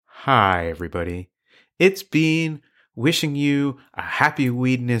Hi, everybody. It's Bean wishing you a happy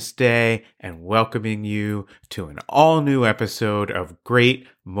Weedness Day and welcoming you to an all-new episode of Great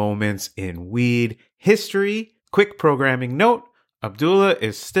Moments in Weed History. Quick programming note, Abdullah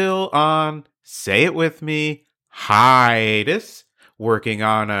is still on, say it with me, hiatus, working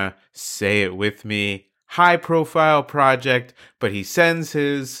on a, say it with me, high-profile project, but he sends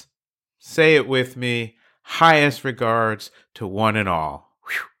his, say it with me, highest regards to one and all.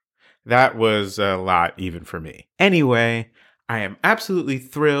 That was a lot even for me. Anyway, I am absolutely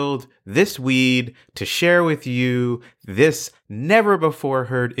thrilled this weed to share with you this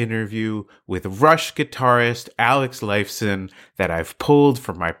never-before-heard interview with Rush guitarist Alex Lifeson that I've pulled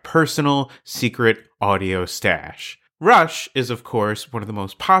from my personal secret audio stash. Rush is, of course, one of the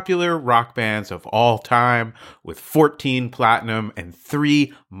most popular rock bands of all time, with 14 platinum and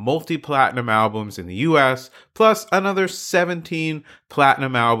 3 multi-platinum albums in the US, plus another 17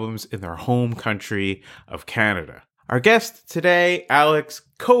 platinum albums in their home country of Canada. Our guest today, Alex,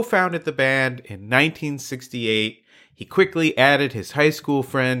 co-founded the band in 1968. He quickly added his high school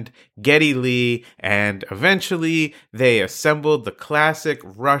friend, Geddy Lee, and eventually they assembled the classic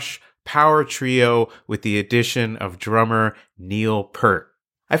Rush power trio with the addition of drummer Neil Peart.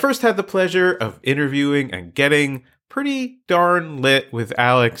 I first had the pleasure of interviewing and getting pretty darn lit with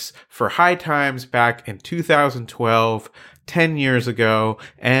Alex for High Times back in 2012, 10 years ago,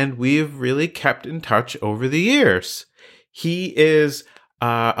 and we've really kept in touch over the years. He is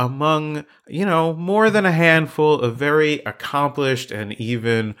among, more than a handful of very accomplished and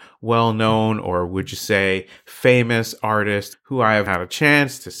even well-known, or would you say famous artists who I have had a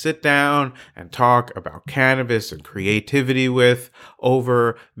chance to sit down and talk about cannabis and creativity with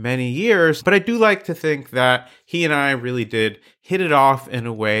over many years. But I do like to think that he and I really did hit it off in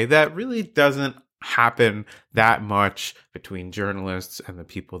a way that really doesn't happen that much between journalists and the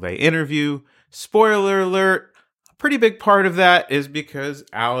people they interview. Spoiler alert. Pretty big part of that is because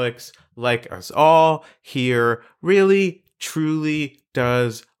Alex, like us all here, really, truly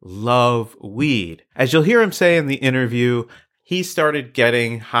does love weed. As you'll hear him say in the interview, he started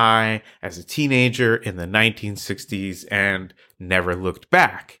getting high as a teenager in the 1960s and never looked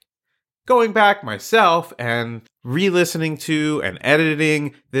back. Going back myself and re-listening to and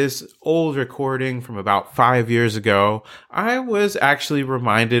editing this old recording from about 5 years ago, I was actually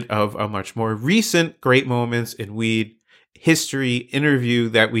reminded of a much more recent Great Moments in Weed History interview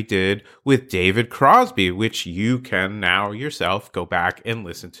that we did with David Crosby, which you can now yourself go back and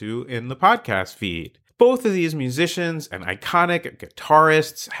listen to in the podcast feed. Both of these musicians and iconic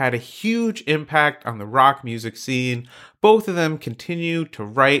guitarists had a huge impact on the rock music scene. Both of them continue to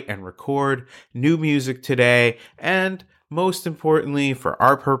write and record new music today, and most importantly, for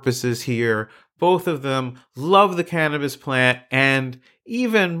our purposes here, both of them love the cannabis plant and,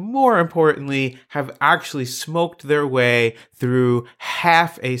 even more importantly, have actually smoked their way through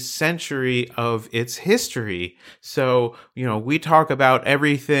half a century of its history. So, we talk about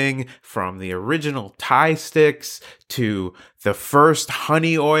everything from the original tie sticks to the first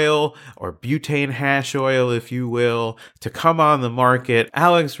honey oil or butane hash oil, if you will, to come on the market.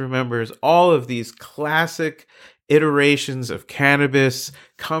 Alex remembers all of these classic iterations of cannabis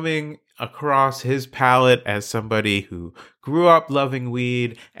coming across his palate as somebody who grew up loving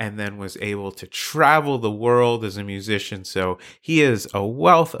weed and then was able to travel the world as a musician. So he is a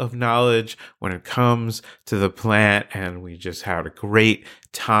wealth of knowledge when it comes to the plant, and we just had a great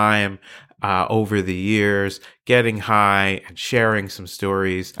time over the years, getting high and sharing some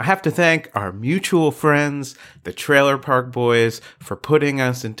stories. I have to thank our mutual friends, the Trailer Park Boys, for putting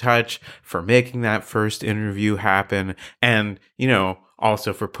us in touch, for making that first interview happen, and,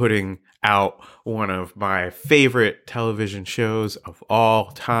 also for putting out one of my favorite television shows of all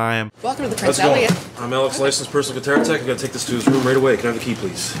time. Welcome to the Prince Elliot. I'm Alex, licensed personal guitar tech. I've got to take this to his room right away. Can I have the key,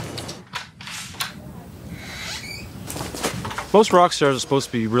 please? Most rock stars are supposed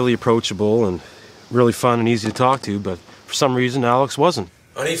to be really approachable and really fun and easy to talk to, but for some reason, Alex wasn't.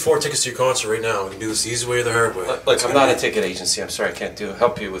 I need 4 tickets to your concert right now. We can do this the easy way or the hard way. Look, I'm not a ticket agency. I'm sorry, I can't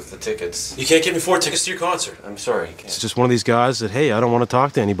help you with the tickets. You can't get me 4 tickets to your concert. I'm sorry, you can't. It's just one of these guys that, hey, I don't want to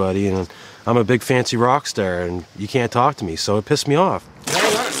talk to anybody, and I'm a big fancy rock star, and you can't talk to me, so it pissed me off.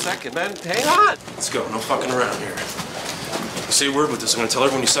 Hang on a second, man. Hang on. Let's go. No fucking around here. You say a word with this, I'm going to tell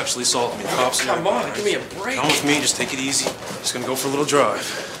everyone you sexually assaulted me. The cops. Come on, give me a break. Come with me, just take it easy. Just going to go for a little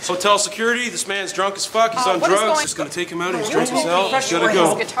drive. Hotel security, this man's drunk as fuck. He's on drugs. Just going to take him out. He's drunk as hell. He's got to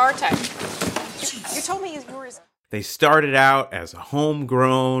go. Guitar tech. You told me you were his... They started out as a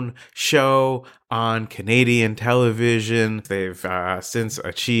homegrown show on Canadian television. They've since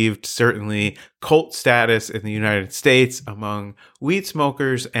achieved certainly cult status in the United States among weed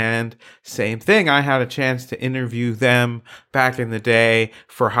smokers. And same thing, I had a chance to interview them back in the day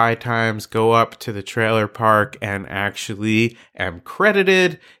for High Times, go up to the trailer park, and actually am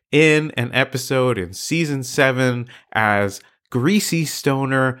credited in an episode in season 7 as Greasy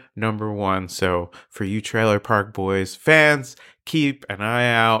Stoner #1. So for you Trailer Park Boys fans, keep an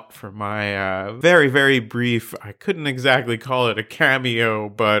eye out for my very, very brief, I couldn't exactly call it a cameo,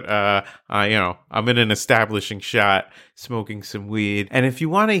 but I'm in an establishing shot smoking some weed. And if you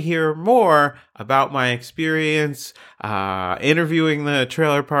want to hear more about my experience interviewing the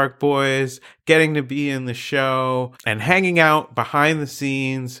Trailer Park Boys, getting to be in the show, and hanging out behind the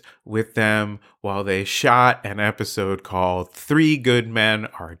scenes with them while they shot an episode called 3 Good Men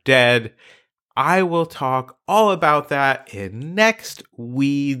Are Dead, I will talk all about that in next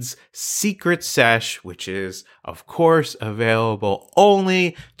Weed's Secret Sesh, which is, of course, available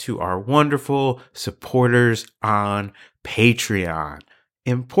only to our wonderful supporters on Patreon.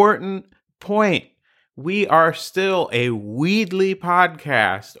 Important point. We are still a Weedly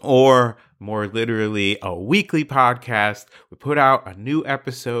podcast, or more literally, a weekly podcast. We put out a new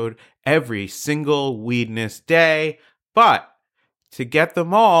episode every single Weedness day, but to get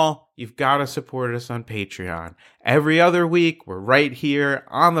them all, you've got to support us on Patreon. Every other week, we're right here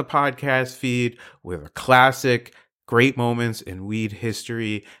on the podcast feed with a classic Great Moments in Weed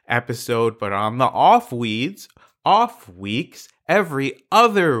History episode. But on the off weeks, every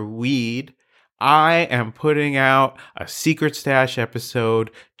other weed, I am putting out a Secret Stash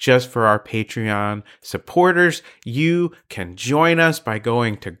episode just for our Patreon supporters. You can join us by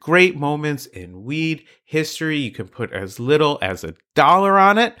going to Great Moments in Weed History. You can put as little as $1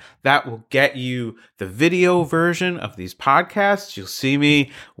 on it. That will get you the video version of these podcasts. You'll see me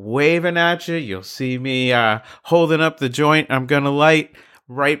waving at you. You'll see me holding up the joint I'm going to light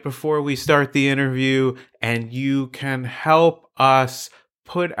right before we start the interview. And you can help us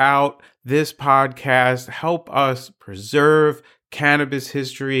put out this podcast, help us preserve cannabis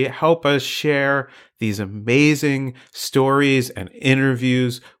history, help us share these amazing stories and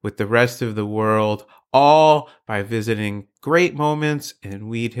interviews with the rest of the world, all by visiting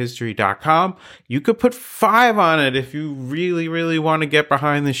greatmomentsinweedhistory.com. You could put 5 on it if you really, really want to get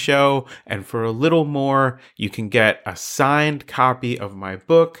behind the show. And for a little more, you can get a signed copy of my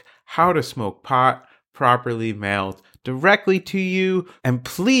book, How to Smoke Pot Properly, mailed directly to you. And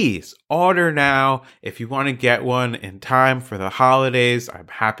please order now if you want to get one in time for the holidays. I'm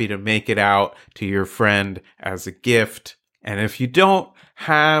happy to make it out to your friend as a gift. And if you don't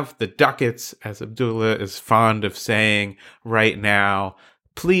have the ducats, as Abdullah is fond of saying right now,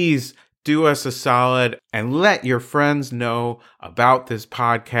 please do us a solid and let your friends know about this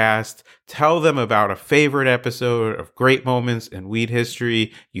podcast. Tell them about a favorite episode of Great Moments in Weed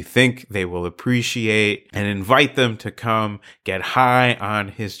History you think they will appreciate, and invite them to come get high on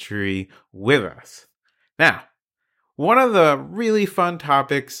history with us. Now, one of the really fun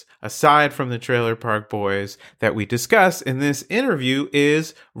topics, aside from the Trailer Park Boys, that we discuss in this interview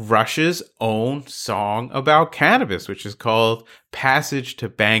is Rush's own song about cannabis, which is called Passage to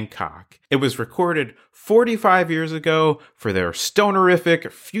Bangkok. It was recorded 45 years ago for their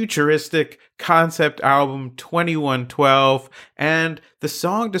stonerific, futuristic concept album 2112, and the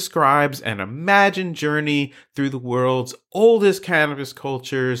song describes an imagined journey through the world's oldest cannabis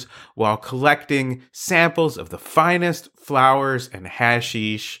cultures while collecting samples of the finest flowers and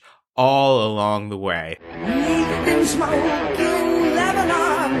hashish all along the way. We've been smoking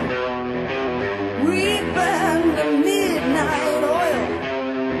Lebanon. We burned the midnight oil.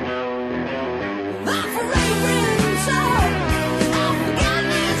 The fragrance of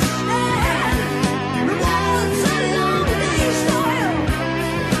Afghanistan rewards a long day's toil.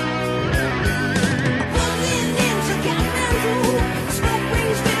 Pulling into Kathmandu, smoke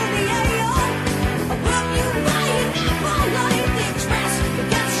rings fill the air. Brought you by an Apple Light Express that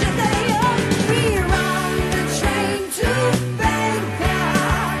gets you there. We're on the train to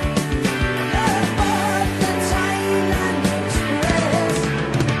Bangkok, aboard the Thailand Express.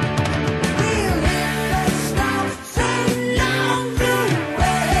 We'll hit the stops along the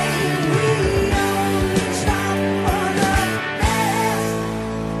way. We only stop for the best.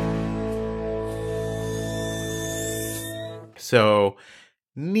 So,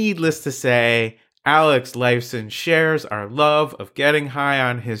 needless to say, Alex Lifeson shares our love of getting high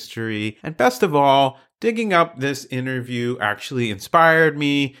on history, and best of all, digging up this interview actually inspired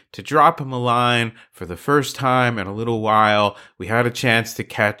me to drop him a line for the first time in a little while. We had a chance to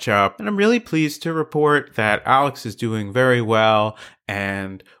catch up, and I'm really pleased to report that Alex is doing very well.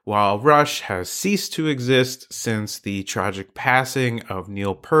 And while Rush has ceased to exist since the tragic passing of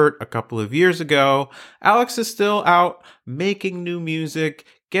Neil Peart a couple of years ago, Alex is still out making new music,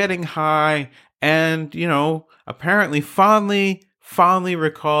 getting high, and, apparently fondly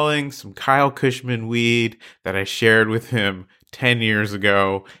recalling some Kyle Cushman weed that I shared with him 10 years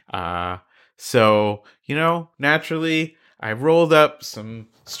ago. So, naturally, I rolled up some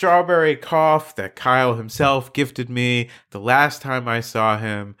strawberry cough that Kyle himself gifted me the last time I saw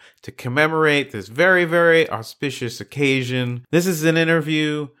him to commemorate this very, very auspicious occasion. This is an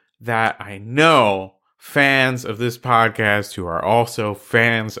interview that I know fans of this podcast who are also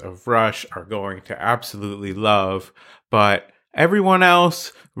fans of Rush are going to absolutely love, but everyone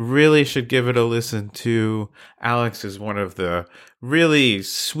else really should give it a listen to. Alex is one of the really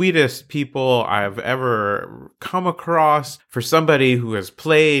sweetest people I've ever come across. For somebody who has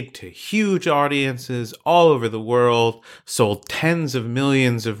played to huge audiences all over the world, sold tens of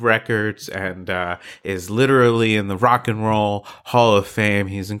millions of records, and is literally in the Rock and Roll Hall of Fame.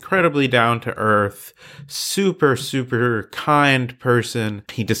 He's incredibly down to earth, super, super kind person.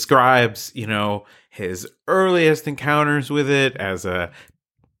 He describes, his earliest encounters with it as a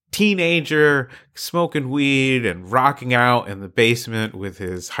teenager smoking weed and rocking out in the basement with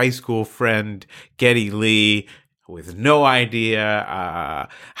his high school friend Geddy Lee, with no idea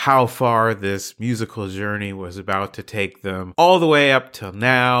how far this musical journey was about to take them, all the way up till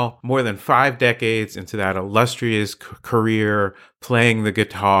now, more than 5 decades into that illustrious career playing the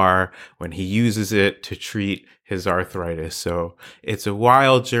guitar when he uses it to treat his arthritis. So it's a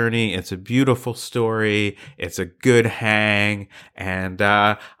wild journey. It's a beautiful story. It's a good hang. And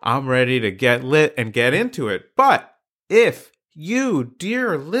I'm ready to get lit and get into it. But if you,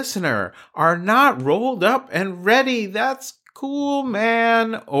 dear listener, are not rolled up and ready, that's cool,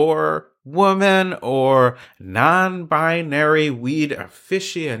 man or woman or non-binary weed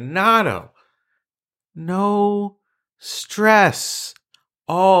aficionado. No stress.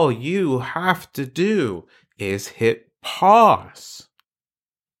 All you have to do is hit pause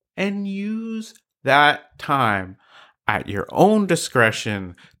and use that time at your own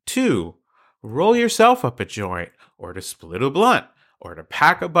discretion to roll yourself up a joint, or to split a blunt, or to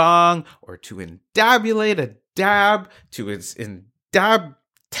pack a bong, or to endabulate a dab to its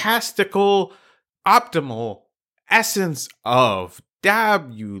endabtastical optimal essence of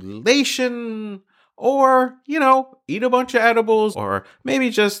dabulation, or, eat a bunch of edibles, or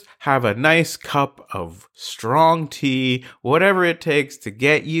maybe just have a nice cup of strong tea, whatever it takes to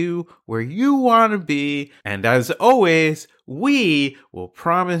get you where you want to be. And as always, we will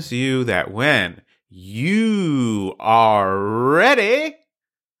promise you that when you are ready,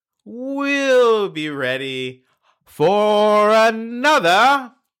 we'll be ready for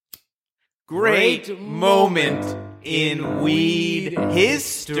another great moment in weed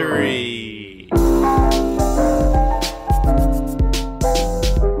history.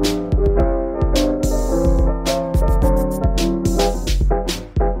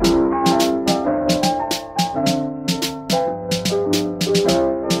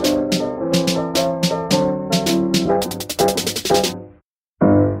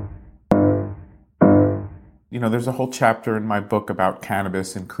 There's a whole chapter in my book about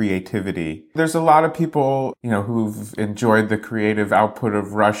cannabis and creativity. There's a lot of people, who've enjoyed the creative output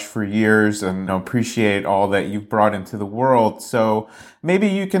of Rush for years and appreciate all that you've brought into the world. So maybe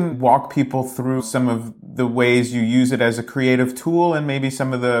you can walk people through some of the ways you use it as a creative tool and maybe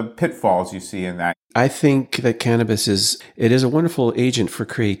some of the pitfalls you see in that. I think that cannabis is a wonderful agent for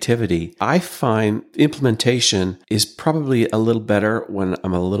creativity. I find implementation is probably a little better when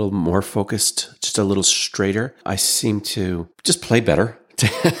I'm a little more focused, just a little straighter. I seem to just play better.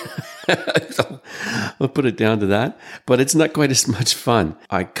 I'll put it down to that, but it's not quite as much fun.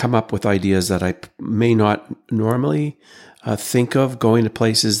 I come up with ideas that I may not normally think of, going to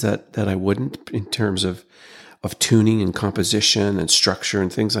places that I wouldn't, in terms of tuning and composition and structure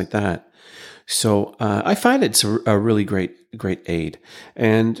and things like that. So I find it's a really great aid.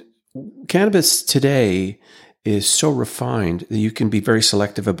 And cannabis today is so refined that you can be very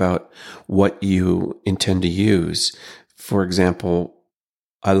selective about what you intend to use. For example,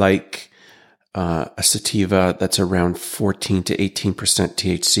 I like a sativa that's around 14 to 18%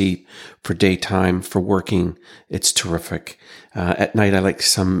 THC for daytime. For working, it's terrific. At night, I like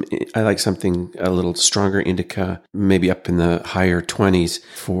something a little stronger indica, maybe up in the higher 20s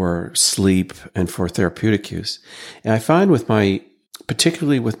for sleep and for therapeutic use. And I find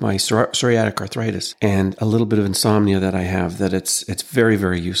particularly with my psoriatic arthritis and a little bit of insomnia that I have, that it's very,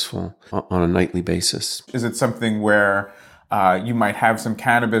 very useful on a nightly basis. Is it something where you might have some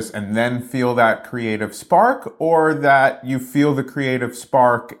cannabis and then feel that creative spark, or that you feel the creative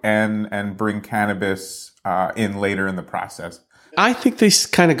spark and bring cannabis in later in the process? I think they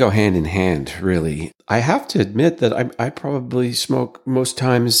kind of go hand in hand, really. I have to admit that I probably smoke most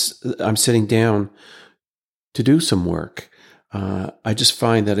times I'm sitting down to do some work. I just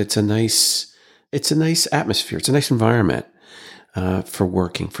find that it's a nice atmosphere. It's a nice environment for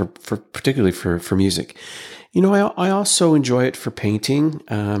working, for particularly for music. You know, I also enjoy it for painting.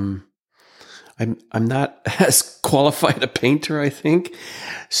 I'm not as qualified a painter, I think,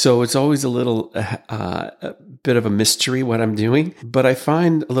 so it's always a little a bit of a mystery what I'm doing. But I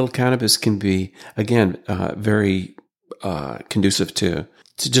find a little cannabis can be, again, very conducive to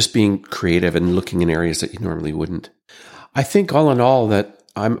just being creative and looking in areas that you normally wouldn't. I think all in all that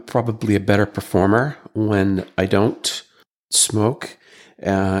I'm probably a better performer when I don't smoke.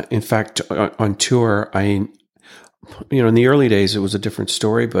 In fact, on tour, in the early days, it was a different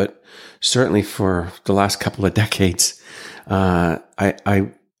story, but certainly for the last couple of decades, I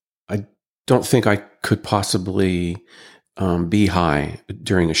don't think I could possibly be high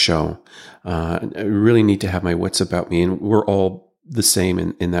during a show. I really need to have my wits about me, and we're all the same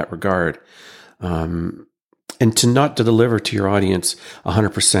in that regard. And to not deliver to your audience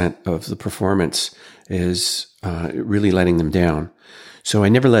 100% of the performance is really letting them down. So I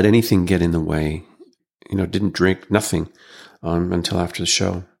never let anything get in the way. Didn't drink, nothing until after the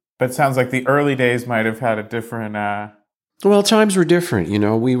show. But it sounds like the early days might have had a different... Well, times were different.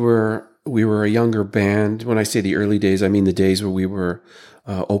 We were a younger band. When I say the early days, I mean the days where we were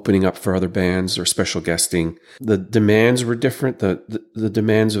opening up for other bands or special guesting. The demands were different. The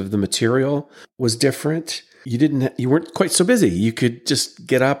demands of the material was different. You weren't quite so busy. You could just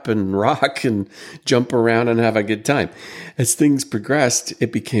get up and rock and jump around and have a good time. As things progressed,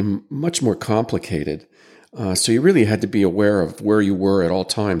 it became much more complicated. So you really had to be aware of where you were at all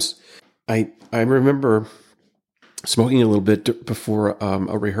times. I remember smoking a little bit before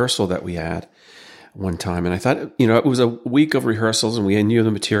a rehearsal that we had one time. And I thought, it was a week of rehearsals and we knew the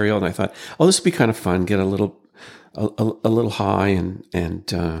material. And I thought, this would be kind of fun, get a little high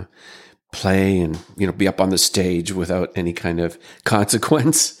and play and, be up on the stage without any kind of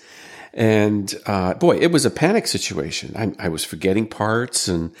consequence. And boy, it was a panic situation. I was forgetting parts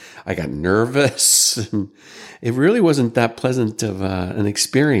and I got nervous. And it really wasn't that pleasant of an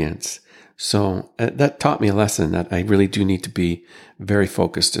experience. So that taught me a lesson that I really do need to be very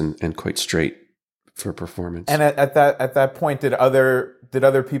focused and quite straight for performance. And at that point, did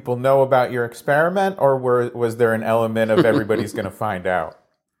other people know about your experiment, or was there an element of everybody's going to find out?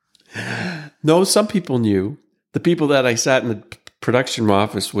 No, some people knew. The people that I sat in the production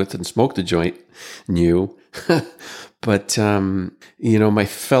office with and smoked the joint knew. But, my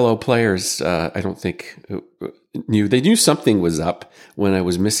fellow players, I don't think knew. They knew something was up when I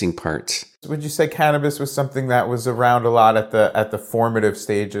was missing parts. Would you say cannabis was something that was around a lot at the formative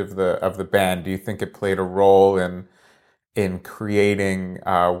stage of the band? Do you think it played a role in creating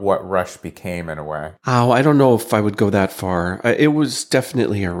what Rush became in a way? Oh, I don't know if I would go that far. It was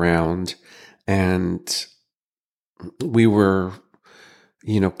definitely around, and we were,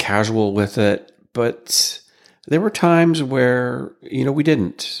 casual with it, but there were times where, we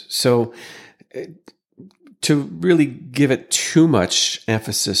didn't. So to really give it too much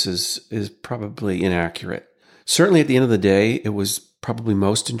emphasis is probably inaccurate. Certainly at the end of the day, it was probably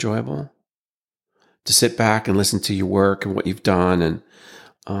most enjoyable to sit back and listen to your work and what you've done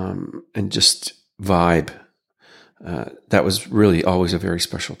and just vibe. That was really always a very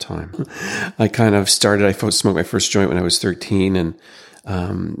special time. I smoked my first joint when I was 13 and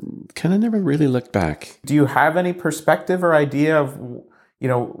kind of never really looked back. Do you have any perspective or idea of,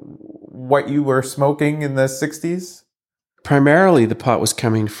 what you were smoking in the 60s? Primarily, the pot was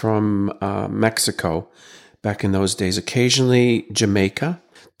coming from Mexico back in those days, occasionally Jamaica.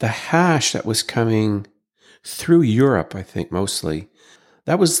 The hash that was coming through Europe, I think, mostly,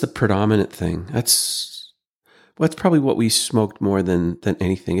 that was the predominant thing. That's probably what we smoked more than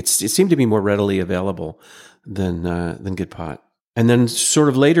anything. It seemed to be more readily available than good pot. And then sort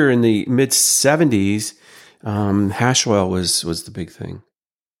of later in the mid-70s, hash oil was the big thing.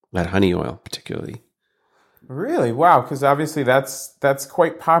 That honey oil, particularly. Really? Wow. Because obviously that's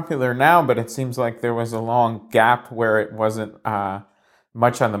quite popular now, but it seems like there was a long gap where it wasn't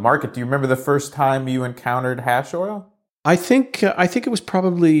much on the market. Do you remember the first time you encountered hash oil? I think it was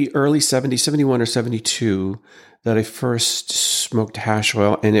probably early 70s, 71 or 72 that I first smoked hash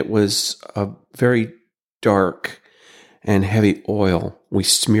oil, and it was a very dark and heavy oil. We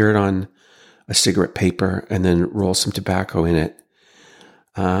smeared on a cigarette paper and then rolled some tobacco in it.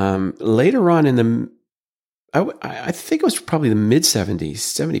 Later on I think it was probably the mid 70s,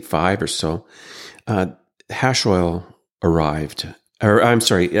 75 or so, hash oil arrived. Or I'm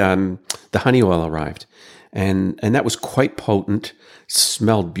sorry, the honey oil arrived. And that was quite potent,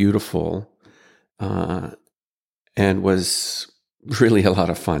 smelled beautiful, and was really a lot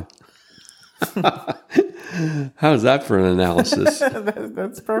of fun. How's that for an analysis?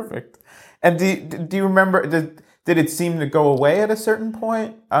 That's perfect. And do you remember, did it seem to go away at a certain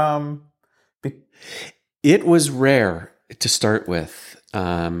point? It was rare to start with,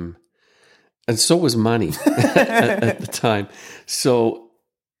 and so was money at the time. So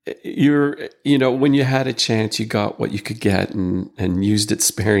when you had a chance, you got what you could get and used it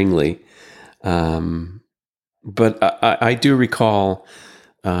sparingly. But I do recall,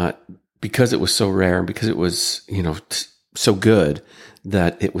 because it was so rare and because it was, so good,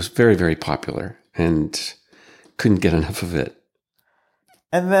 that it was very, very popular and couldn't get enough of it.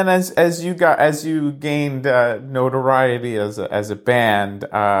 And then as you gained notoriety as a band,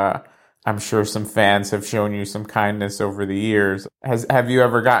 I'm sure some fans have shown you some kindness over the years. Have you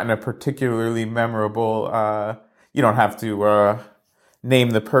ever gotten a particularly memorable? You don't have to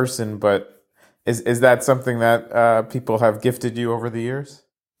name the person, but is that something that people have gifted you over the years?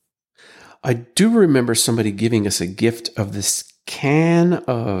 I do remember somebody giving us a gift of this can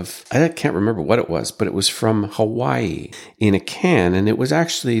of, I can't remember what it was, but it was from Hawaii in a can, and it was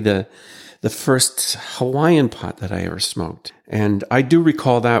actually the first Hawaiian pot that I ever smoked. And I do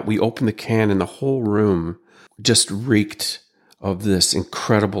recall that we opened the can and the whole room just reeked of this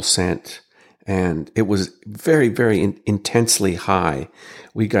incredible scent. And it was very, very intensely high.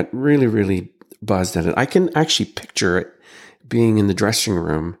 We got really, really buzzed at it. I can actually picture it being in the dressing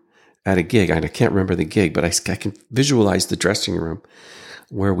room at a gig. I can't remember the gig, but I can visualize the dressing room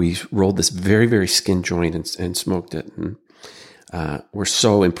where we rolled this very, very skin joint and smoked it. And we're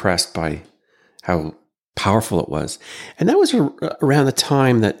so impressed by how powerful it was. And that was around the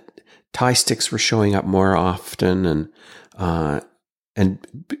time that Thai sticks were showing up more often, and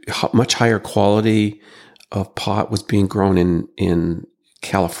much higher quality of pot was being grown in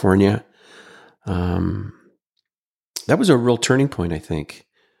California. That was a real turning point, I think.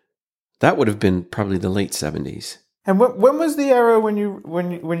 That would have been probably the late 70s. And when was the era when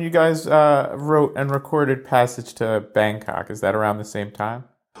you guys wrote and recorded Passage to Bangkok? Is that around the same time?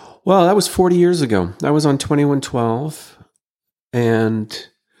 Well, that was 40 years ago. That was on 2112, and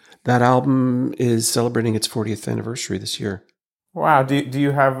that album is celebrating its 40th anniversary this year. Wow. Do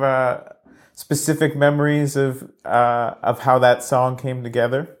you have specific memories of how that song came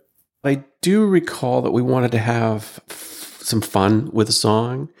together? I do recall that we wanted to have some fun with the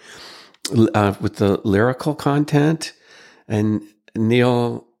song, with the lyrical content, and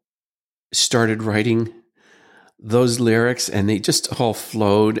Neil started writing those lyrics, and they just all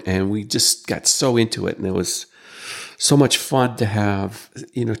flowed, and we just got so into it, and it was so much fun to have,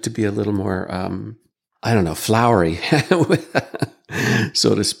 to be a little more, flowery,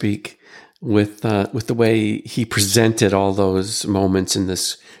 so to speak, with the way he presented all those moments in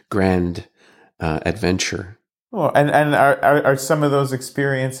this grand adventure. Oh, and are some of those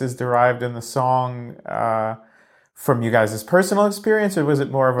experiences derived in the song from you guys' personal experience, or was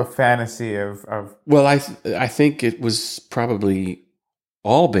it more of a fantasy of? Well, I think it was probably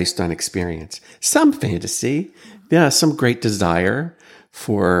all based on experience. Some fantasy, yeah, some great desire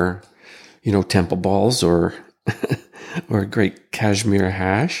for, temple balls or or great cashmere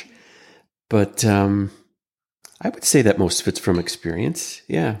hash, but I would say that most of it's from experience.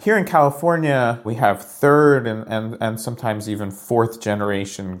 Yeah. Here in California, we have third and sometimes even fourth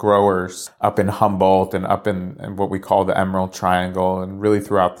generation growers up in Humboldt and up in what we call the Emerald Triangle and really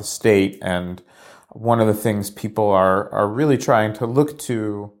throughout the state. And one of the things people are really trying to look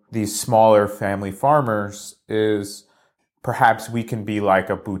to these smaller family farmers is perhaps we can be like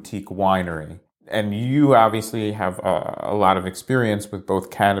a boutique winery. And you obviously have a lot of experience with both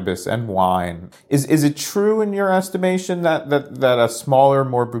cannabis and wine. Is it true in your estimation that a smaller,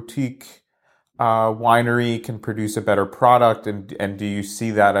 more boutique winery can produce a better product? And do you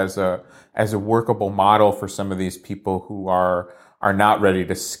see that as a workable model for some of these people who are not ready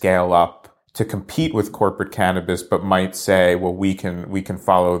to scale up to compete with corporate cannabis, but might say, well, we can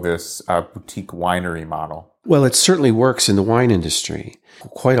follow this boutique winery model? Well, it certainly works in the wine industry.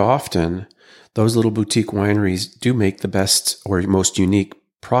 Quite often, those little boutique wineries do make the best or most unique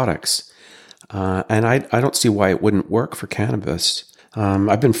products. And I don't see why it wouldn't work for cannabis.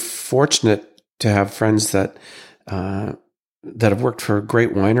 I've been fortunate to have friends that have worked for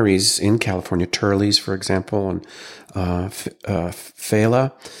great wineries in California, Turley's, for example, and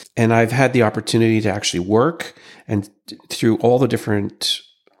Fela. And I've had the opportunity to actually work and through all the different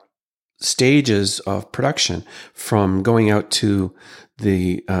stages of production, from going out to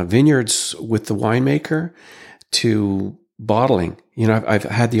the vineyards with the winemaker to bottling. You know, I've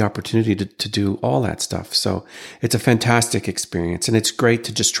had the opportunity to do all that stuff. So it's a fantastic experience. And it's great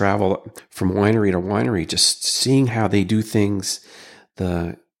to just travel from winery to winery, just seeing how they do things,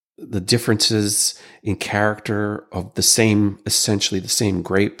 the differences in character of essentially the same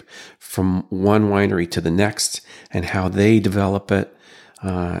grape from one winery to the next, and how they develop it.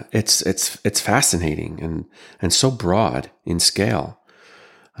 It's fascinating and so broad in scale.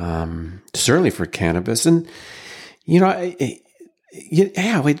 Certainly for cannabis. And, you know, I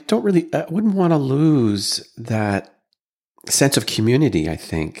wouldn't want to lose that sense of community, I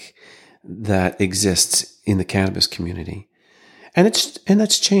think, that exists in the cannabis community. And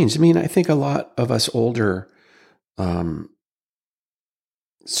that's changed. I mean, I think a lot of us older,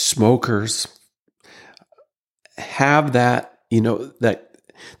 smokers have that, you know,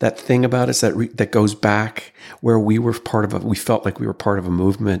 that thing about us that goes back where we felt like we were part of a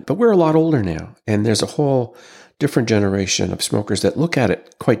movement. But we're a lot older now, and there's a whole different generation of smokers that look at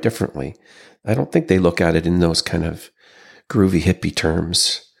it quite differently. I don't think they look at it in those kind of groovy hippie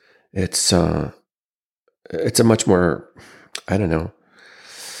terms. It's a much more, I don't know,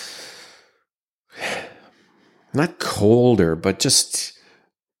 not colder, but just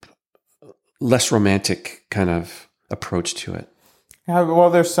less romantic kind of approach to it. Yeah, well,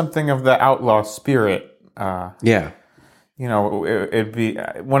 there's something of the outlaw spirit. Yeah. You know, it'd be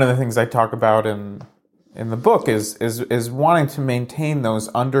one of the things I talk about in the book is wanting to maintain those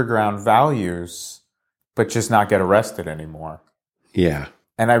underground values, but just not get arrested anymore. Yeah.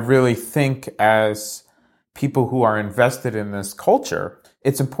 And I really think as people who are invested in this culture,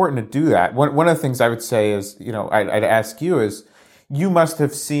 it's important to do that. One of the things I would say is, you know, I'd ask you is, you must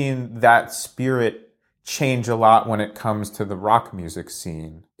have seen that spirit change a lot when it comes to the rock music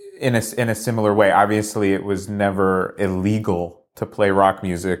scene in a similar way. Obviously, it was never illegal to play rock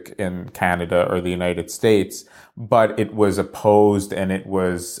music in Canada or the United States, but it was opposed, and it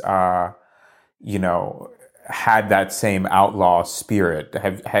was, you know, had that same outlaw spirit.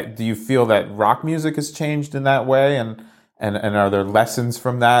 Do you feel that rock music has changed in that way, and are there lessons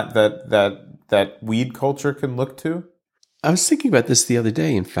from that weed culture can look to? I was thinking about this the other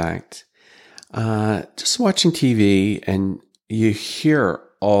day, in fact. Just watching TV, and you hear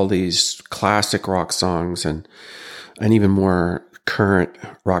all these classic rock songs and even more current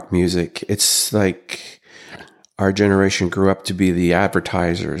rock music. It's like our generation grew up to be the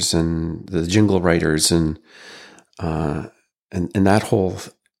advertisers and the jingle writers and that whole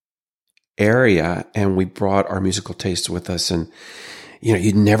area, and we brought our musical tastes with us. And you know,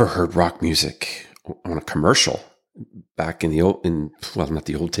 you'd never heard rock music on a commercial back in not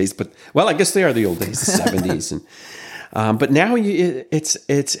the old days, but I guess they are the old days, the 70s. And but now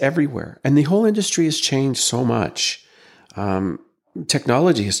it's everywhere, and the whole industry has changed so much.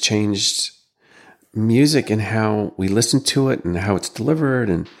 Technology has changed music and how we listen to it and how it's delivered,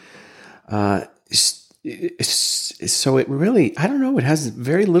 and so it really, I don't know, it has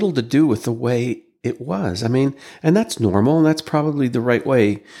very little to do with the way it was. I mean, and that's normal, and that's probably the right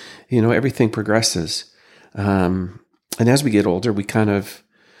way. You know, everything progresses. And as we get older, we kind of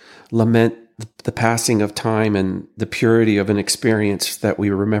lament the passing of time and the purity of an experience that we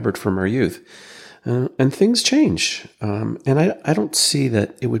remembered from our youth. And things change. And I don't see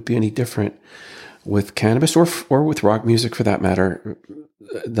that it would be any different with cannabis or with rock music, for that matter.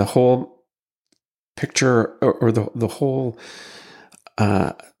 The whole picture or the whole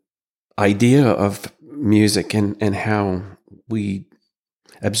idea of music and how we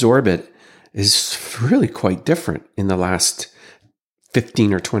absorb it is really quite different in the last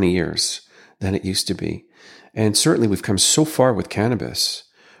 15 or 20 years than it used to be. And certainly we've come so far with cannabis,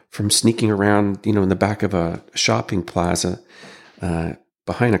 from sneaking around, you know, in the back of a shopping plaza,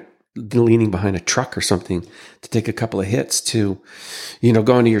 leaning behind a truck or something to take a couple of hits, to, you know,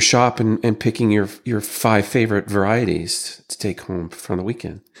 going to your shop and picking your 5 favorite varieties to take home from the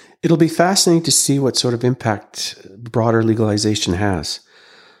weekend. It'll be fascinating to see what sort of impact broader legalization has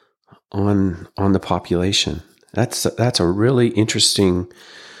on the population. That's a really interesting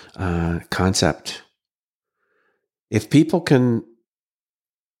concept. If people can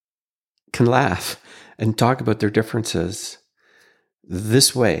laugh and talk about their differences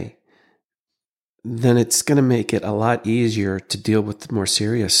this way, then it's going to make it a lot easier to deal with the more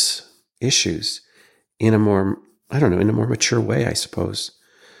serious issues in a more, I don't know, in a more mature way, I suppose,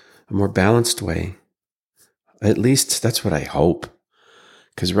 a more balanced way. At least that's what I hope.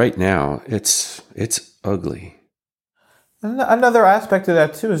 Because right now it's ugly. And another aspect of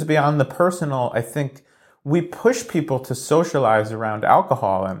that too is beyond the personal. I think we push people to socialize around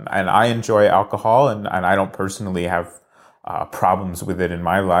alcohol, and I enjoy alcohol, and I don't personally have problems with it in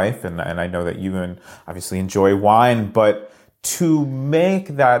my life, and I know that you and obviously enjoy wine, but to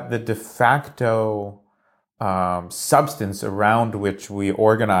make that the de facto substance around which we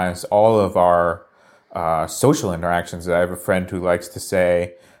organize all of our social interactions. I have a friend who likes to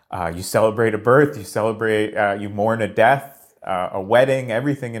say, you celebrate a birth, you celebrate, you mourn a death, a wedding,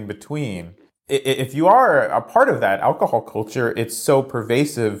 everything in between. If you are a part of that alcohol culture, it's so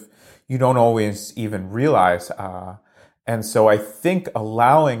pervasive, you don't always even realize. And so I think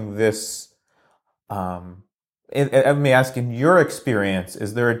allowing this, let me ask, in your experience,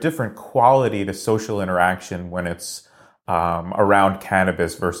 is there a different quality to social interaction when it's around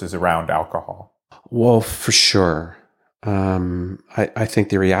cannabis versus around alcohol? Well, for sure. I think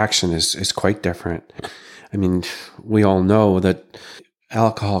the reaction is quite different. I mean, we all know that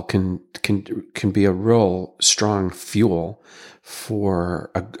alcohol can be a real strong fuel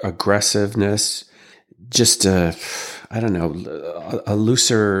for aggressiveness, just a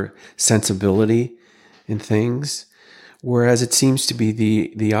looser sensibility in things, whereas it seems to be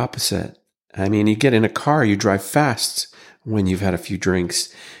the opposite. I mean, you get in a car, you drive fast when you've had a few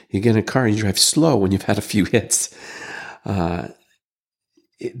drinks. You get in a car and you drive slow when you've had a few hits.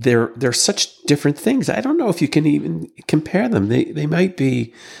 They're such different things. I don't know if you can even compare them. They might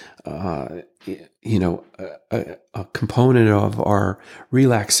be, a component of our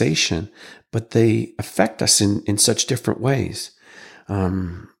relaxation, but they affect us in such different ways.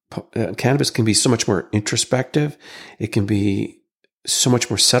 Cannabis can be so much more introspective. It can be so much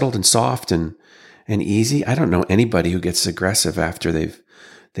more settled and soft and easy. I don't know anybody who gets aggressive after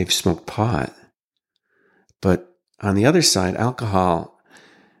they've smoked pot. But on the other side, alcohol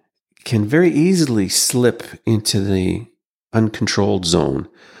can very easily slip into the uncontrolled zone,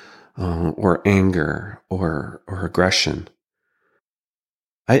 or anger or aggression.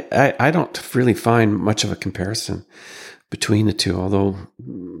 I don't really find much of a comparison between the two, although,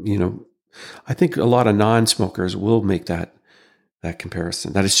 I think a lot of non-smokers will make that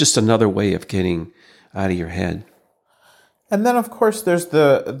comparison. That it's just another way of getting out of your head. And then, of course, there's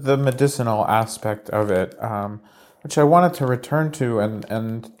the medicinal aspect of it, which I wanted to return to.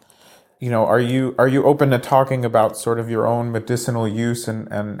 And are you open to talking about sort of your own medicinal use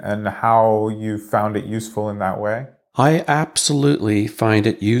and how you found it useful in that way? I absolutely find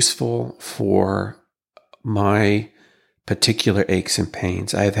it useful for my particular aches and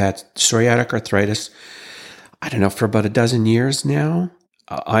pains. I've had psoriatic arthritis, I don't know, for about a dozen years now.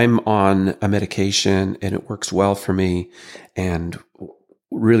 I'm on a medication and it works well for me. And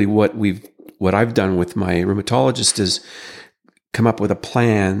really what I've done with my rheumatologist is come up with a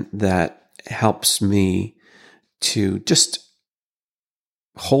plan that helps me to just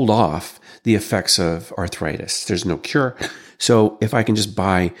hold off the effects of arthritis. There's no cure. So if I can just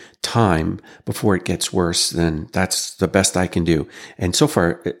buy time before it gets worse, then that's the best I can do. And so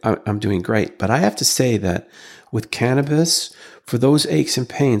far, I'm doing great. But I have to say that with cannabis, for those aches and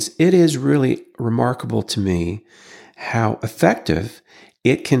pains, it is really remarkable to me how effective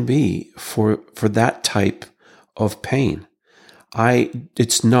it can be for that type of pain.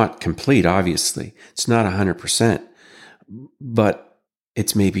 It's not complete, obviously. It's not 100%, but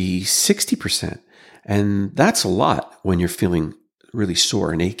it's maybe 60%. And that's a lot when you're feeling really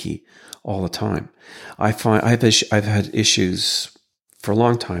sore and achy all the time. I find I've had issues for a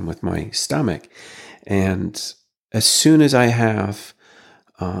long time with my stomach. And as soon as I have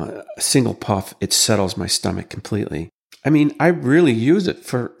a single puff, it settles my stomach completely. I mean, I really use it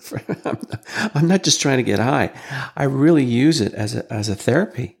for I'm not just trying to get high. I really use it as a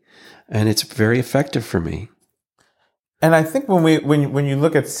therapy, and it's very effective for me. And I think when you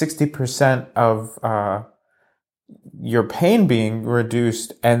look at 60% of your pain being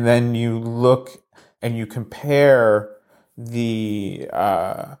reduced, and then you look and you compare the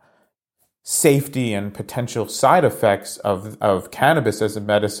safety and potential side effects of cannabis as a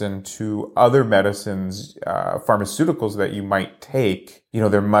medicine to other medicines, pharmaceuticals that you might take,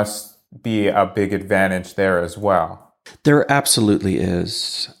 there must be a big advantage there as well. There absolutely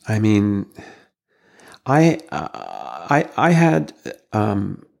is. I mean, I had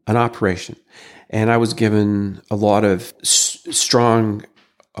an operation, and I was given a lot of strong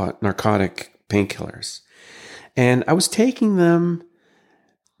narcotic painkillers. And I was taking them,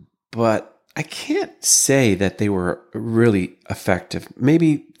 but I can't say that they were really effective.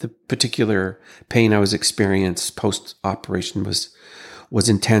 Maybe the particular pain I was experiencing post-operation was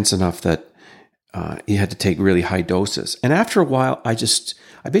intense enough that you had to take really high doses. And after a while, I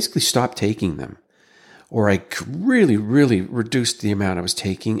basically stopped taking them, or I really, really reduced the amount I was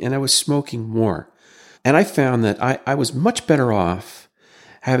taking, and I was smoking more. And I found that I was much better off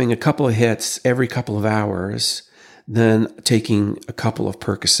having a couple of hits every couple of hours than taking a couple of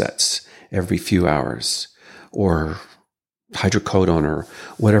Percocets every few hours, or hydrocodone, or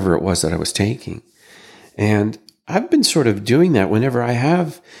whatever it was that I was taking. And I've been sort of doing that whenever I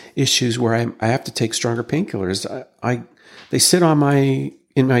have issues where I have to take stronger painkillers. They sit in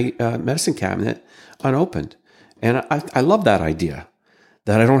my medicine cabinet unopened, and I love that idea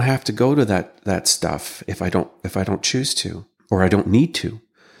that I don't have to go to that stuff if I don't choose to, or I don't need to.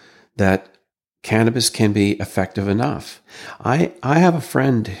 That cannabis can be effective enough. I have a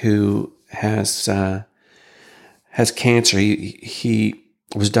friend who has cancer. He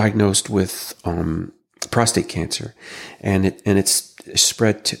was diagnosed with prostate cancer, and it's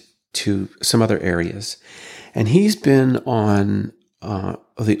spread to some other areas. And he's been on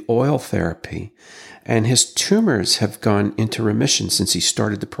the oil therapy, and his tumors have gone into remission since he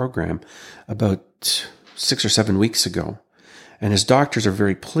started the program about 6 or 7 weeks ago. And his doctors are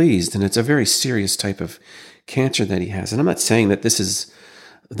very pleased, and it's a very serious type of cancer that he has. And I'm not saying that this is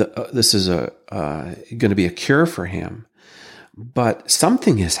going to be a cure for him, but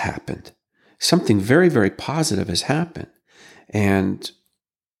something has happened. Something very, very positive has happened. And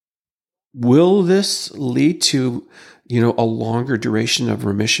will this lead to, a longer duration of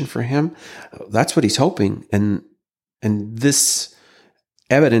remission for him? That's what he's hoping. And this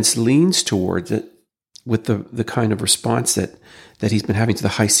evidence leans towards it with the kind of response that he's been having to the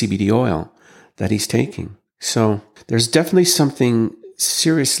high CBD oil that he's taking. So there's definitely something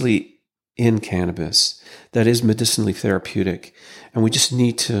seriously in cannabis that is medicinally therapeutic, and we just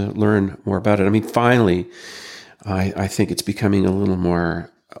need to learn more about it. I mean, finally, I think it's becoming a little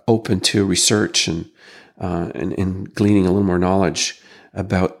more open to research and gleaning a little more knowledge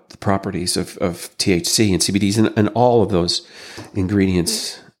about the properties of THC and CBDs and all of those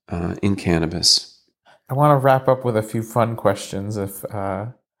ingredients in cannabis. I want to wrap up with a few fun questions, if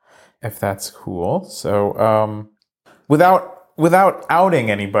that's cool. So, without outing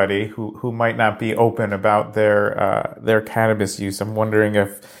anybody who might not be open about their cannabis use, I'm wondering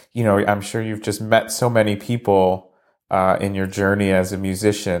if I'm sure you've just met so many people in your journey as a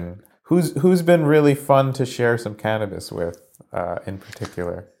musician. Who's been really fun to share some cannabis with, in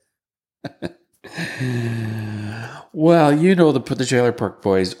particular? Well, the Trailer Park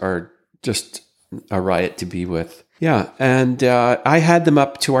Boys are just a riot to be with. Yeah, and I had them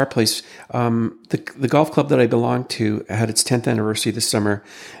up to our place. The golf club that I belong to had its 10th anniversary this summer,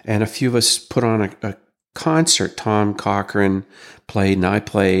 and a few of us put on a concert. Tom Cochran played, and I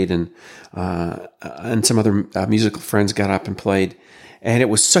played, and some other musical friends got up and played. And it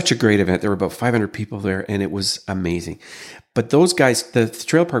was such a great event. There were about 500 people there, and it was amazing. But those guys, the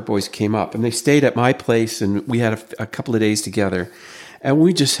Trailer Park Boys, came up, and they stayed at my place, and we had a couple of days together. And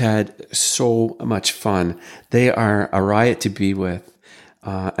we just had so much fun. They are a riot to be with.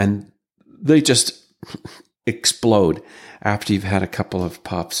 And they just explode after you've had a couple of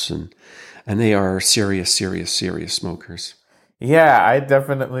puffs. And they are serious smokers. Yeah, I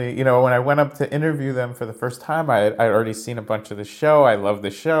definitely, when I went up to interview them for the first time, I'd already seen a bunch of the show. I love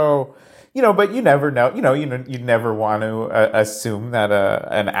the show. But you never know. You never want to assume that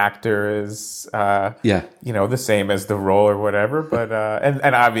an actor is, the same as the role or whatever. But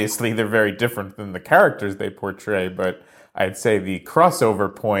and obviously they're very different than the characters they portray. But I'd say the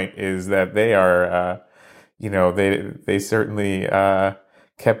crossover point is that they are, they certainly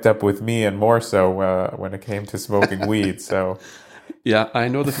kept up with me, and more so when it came to smoking weed. So yeah, I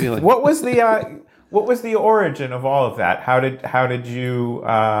know the feeling. What was the origin of all of that? How did you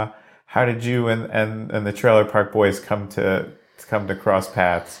and the Trailer Park Boys come to cross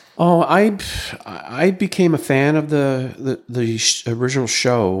paths? Oh, I became a fan of the original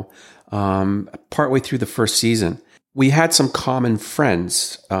show partway through the first season. We had some common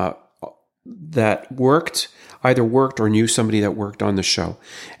friends that either worked or knew somebody that worked on the show.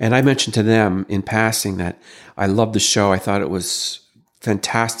 And I mentioned to them in passing that I loved the show. I thought it was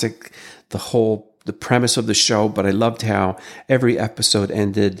fantastic, the premise of the show, but I loved how every episode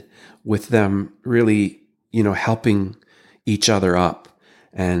ended with them really, helping each other up.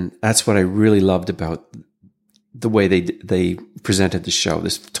 And that's what I really loved about the way they presented the show.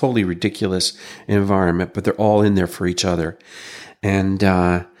 This totally ridiculous environment, but they're all in there for each other. And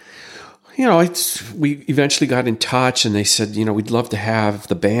we eventually got in touch, and they said, we'd love to have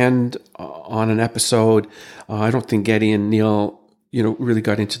the band on an episode. I don't think Getty and Neil, really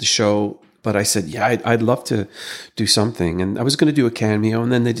got into the show, but I said, yeah, I'd love to do something. And I was going to do a cameo,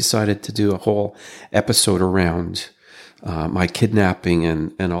 and then they decided to do a whole episode around my kidnapping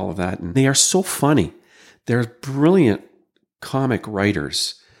and all of that. And they are so funny. They're brilliant comic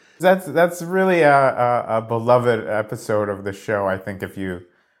writers. That's really a beloved episode of the show. I think if you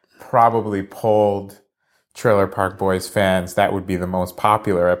probably polled Trailer Park Boys fans, that would be the most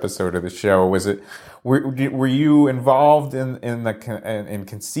popular episode of the show. Were you involved in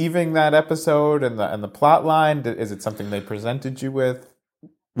conceiving that episode and the plot line? Is it something they presented you with?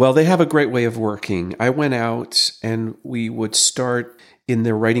 Well, they have a great way of working. I went out and we would start in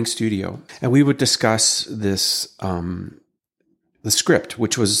their writing studio, and we would discuss this the script,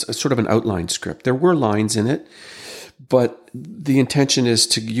 which was a sort of an outline script. There were lines in it, but the intention is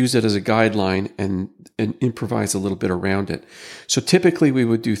to use it as a guideline and improvise a little bit around it. So typically we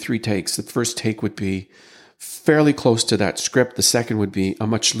would do 3 takes. The first take would be fairly close to that script. The second would be a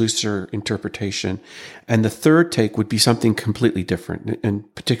much looser interpretation. And the third take would be something completely different,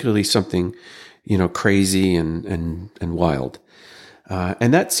 and particularly something, crazy and wild.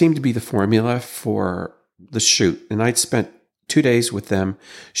 And that seemed to be the formula for the shoot. And I'd spent 2 days with them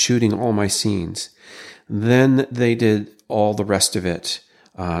shooting all my scenes. Then they did all the rest of it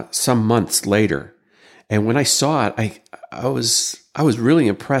some months later. And when I saw it, I was really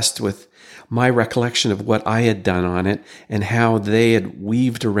impressed with my recollection of what I had done on it and how they had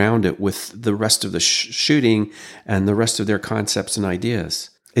weaved around it with the rest of the shooting and the rest of their concepts and ideas.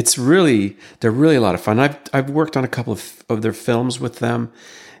 They're really a lot of fun. I've worked on a couple of their films with them,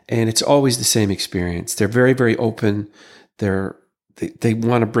 and it's always the same experience. They're very, very open. They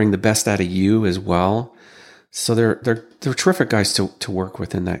want to bring the best out of you as well. So they're terrific guys to work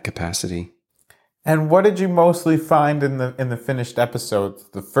with in that capacity. And what did you mostly find in the finished episodes?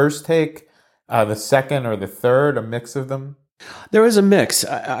 The first take, the second, or the third? A mix of them? There was a mix.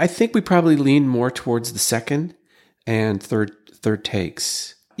 I think we probably leaned more towards the second and third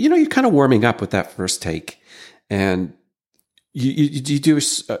takes. You're kind of warming up with that first take, and you do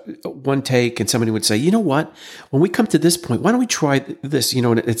one take, and somebody would say, you know what? When we come to this point, why don't we try this?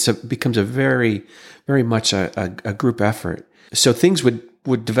 And it becomes a very, very much a group effort. So things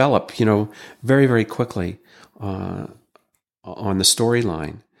would develop, very, very quickly on the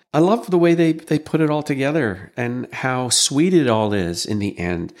storyline. I love the way they put it all together and how sweet it all is in the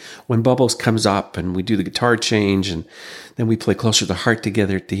end. When Bubbles comes up and we do the guitar change and then we play Closer to Heart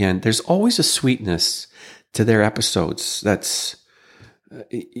together at the end, there's always a sweetness to their episodes that's,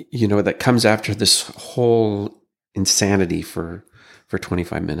 that comes after this whole insanity for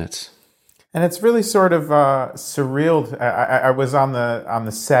 25 minutes. And it's really sort of surreal. I was on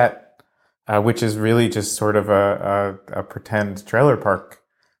the set, which is really just sort of a pretend trailer park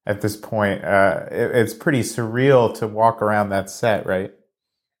at this point. It's pretty surreal to walk around that set, right?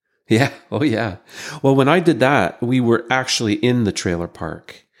 Yeah. Oh, yeah. Well, when I did that, we were actually in the trailer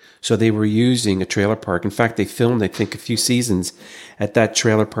park. So they were using a trailer park. In fact, they filmed, I think, a few seasons at that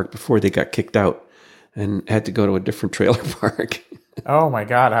trailer park before they got kicked out and had to go to a different trailer park. Oh my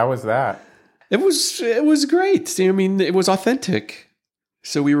God, how was that? It was great. I mean, it was authentic.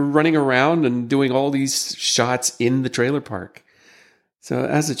 So we were running around and doing all these shots in the trailer park. So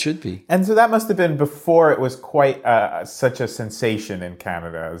as it should be. And so that must have been before it was quite such a sensation in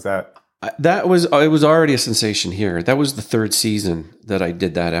Canada. Is that? It was already a sensation here. That was the 3rd season that I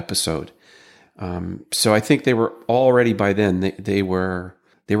did that episode. So I think they were already by then. They were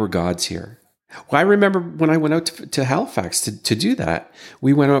gods here. Well, I remember when I went out to Halifax to do that.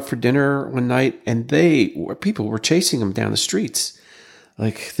 We went out for dinner one night, and people were chasing them down the streets.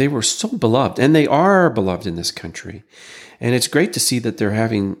 Like, they were so beloved, and they are beloved in this country. And it's great to see that they're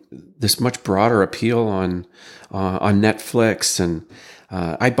having this much broader appeal on Netflix. And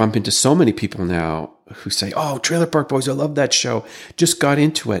I bump into so many people now who say, "Oh, Trailer Park Boys, I love that show. Just got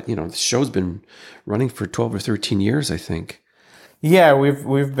into it." The show's been running for 12 or 13 years, I think. Yeah,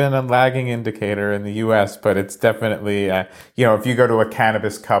 we've been a lagging indicator in the U.S., but it's definitely if you go to a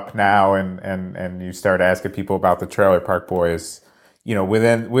cannabis cup now and you start asking people about the Trailer Park Boys,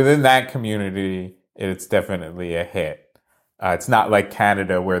 within that community, it's definitely a hit. It's not like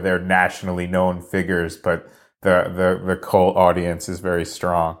Canada where they're nationally known figures, but the cult audience is very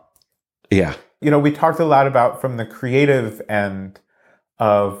strong. Yeah. We talked a lot about from the creative end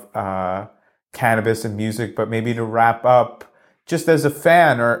of cannabis and music, but maybe to wrap up, just as a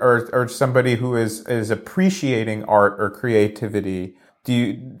fan or somebody who is appreciating art or creativity,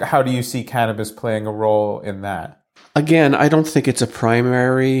 how do you see cannabis playing a role in that? Again, I don't think it's a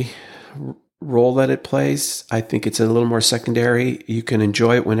primary role that it plays. I think it's a little more secondary. You can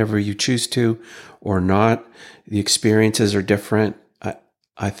enjoy it whenever you choose to or not. The experiences are different.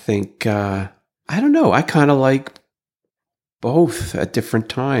 I think, I don't know. I kind of like both at different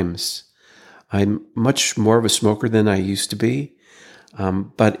times. I'm much more of a smoker than I used to be.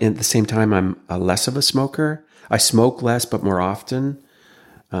 But at the same time, I'm less of a smoker. I smoke less, but more often.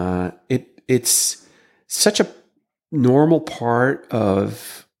 It's such a normal part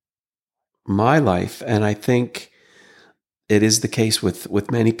of my life, and I think it is the case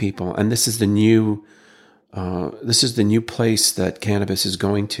with many people. And this is the new place that cannabis is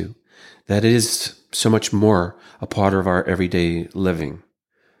going to. That it is so much more a part of our everyday living.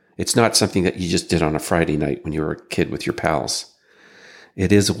 It's not something that you just did on a Friday night when you were a kid with your pals.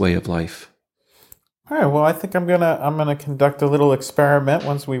 It is a way of life. All right. Well, I think I'm gonna conduct a little experiment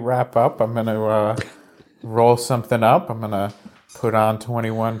once we wrap up. I'm gonna roll something up. I'm gonna put on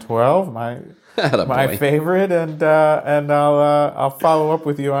 2112, my favorite, and I'll follow up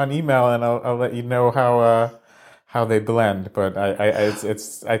with you on email, and I'll let you know how they blend. But I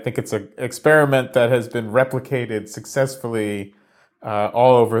think it's an experiment that has been replicated successfully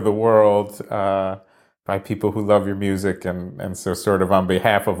all over the world by people who love your music, and so sort of on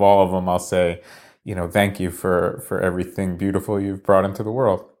behalf of all of them, I'll say, thank you for everything beautiful you've brought into the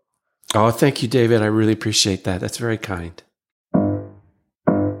world. Oh, thank you, David. I really appreciate that. That's very kind.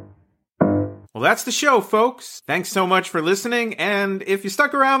 Well, that's the show, folks. Thanks so much for listening. And if you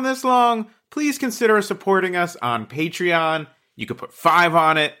stuck around this long, please consider supporting us on Patreon. You could put 5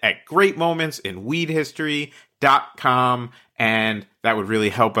 on it at greatmomentsinweedhistory.com. And that would really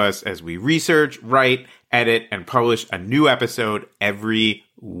help us as we research, write, edit, and publish a new episode every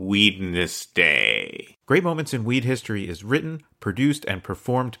Weedness Day. Great Moments in Weed History is written, produced, and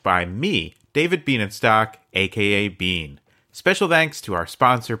performed by me, David Bienenstock, aka Bean. Special thanks to our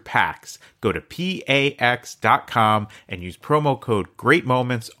sponsor, PAX. Go to PAX.com and use promo code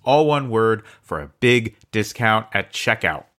GreatMoments, all one word, for a big discount at checkout.